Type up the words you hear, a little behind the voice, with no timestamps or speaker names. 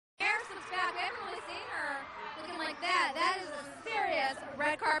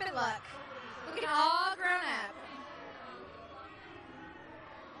carpet look. Looking all grown up.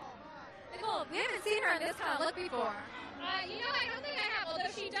 Nicole, we haven't seen her in this kind of look before. I don't think I have,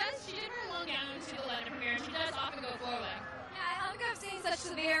 although she did wear long gowns to the London premiere, and she does often go flowing. Yeah, I don't think I've seen such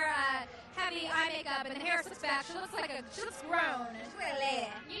severe, heavy eye makeup, and the hair slips back. She looks grown. She's like a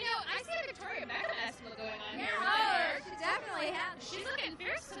lady. I see a Victoria Beckham-esque look going on here. Oh, she definitely has. She's looking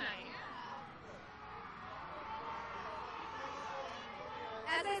fierce tonight.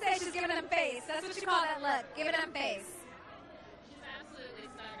 As they say, she's giving them face. That's what you call that look, giving them face. She's absolutely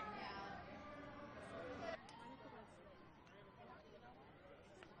stunning.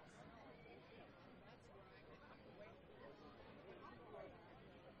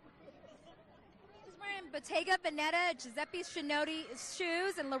 She's wearing Bottega Veneta, Giuseppe Chinotti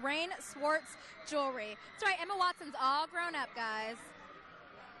shoes, and Lorraine Swartz jewelry. That's right, Emma Watson's all grown up, guys.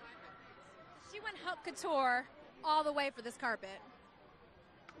 She went haute couture all the way for this carpet.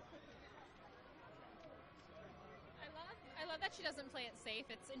 I love that she doesn't play it safe.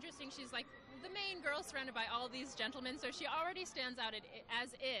 It's interesting. She's like the main girl surrounded by all these gentlemen, so she already stands out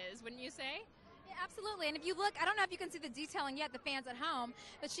as is, wouldn't you say? Yeah, absolutely. And if you look, I don't know if you can see the detailing yet, the fans at home,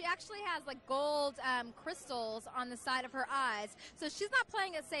 but she actually has like gold crystals on the side of her eyes. So she's not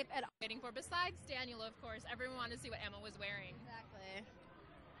playing it safe at all. Waiting for, besides Daniel, of course, everyone wanted to see what Emma was wearing. Exactly.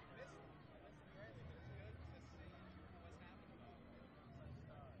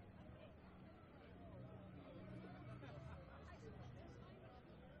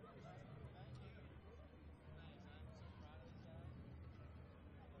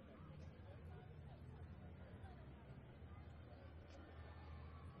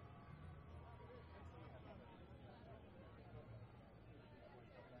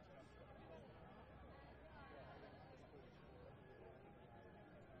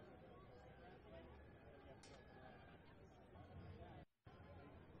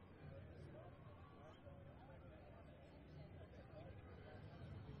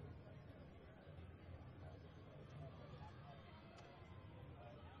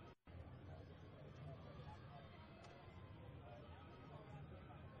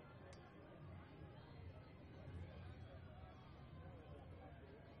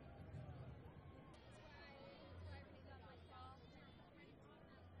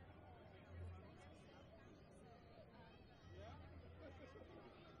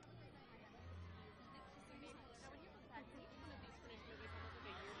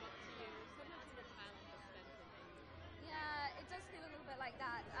 Like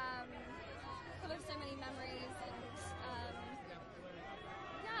that, full of so many memories, and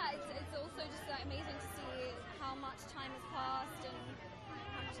it's also just amazing to see how much time has passed and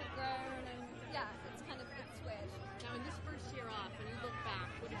how much I've grown, and it's weird. Now, in this first year off, when you look back,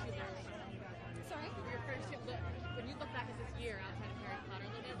 what did you learn? Sorry? Your first year, when you look back at this year outside of Harry Potter,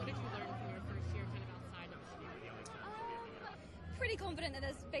 what did you learn from your first year kind of outside of the studio? Pretty confident that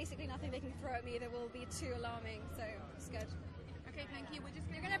there's basically nothing they can throw at me that will be too alarming, so it's good. Okay, thank you.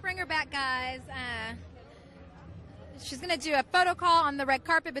 We're going to bring her back, guys. She's going to do a photo call on the red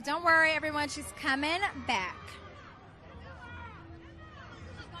carpet, but don't worry, everyone. She's coming back.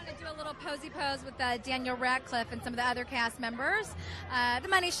 She's going to do a little posy pose with Daniel Radcliffe and some of the other cast members. The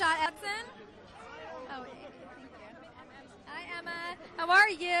money shot, Edson. Oh, thank you. Hi, Emma. How are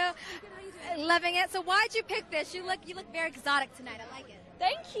you? Loving it. So why'd you pick this? You look very exotic tonight. I like it.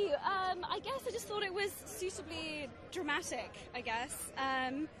 Thank you. I guess I just thought it was suitably dramatic, I guess,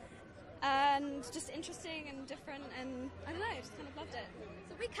 and just interesting and different, and I don't know, just kind of loved it.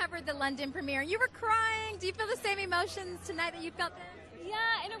 So we covered the London premiere. You were crying. Do you feel the same emotions tonight that you felt then?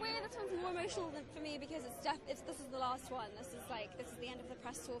 Yeah, in a way this one's more emotional than for me because this is the last one. This is the end of the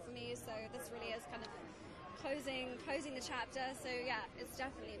press tour for me, so this really is kind of closing the chapter. So yeah, it's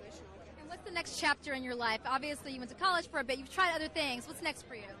definitely emotional. What's the next chapter in your life? Obviously, you went to college for a bit. You've tried other things. What's next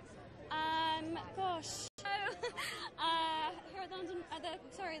for you? Gosh.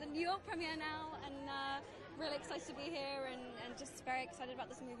 Here at the New York premiere now, and really excited to be here, and just very excited about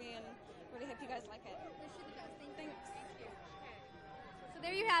this movie, and really hope you guys like it. Thanks. So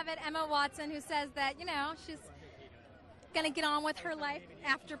there you have it, Emma Watson, who says that, she's going to get on with her life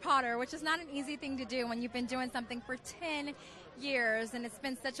after Potter, which is not an easy thing to do when you've been doing something for 10 years and it's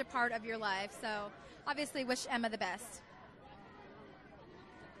been such a part of your life. So obviously wish Emma the best.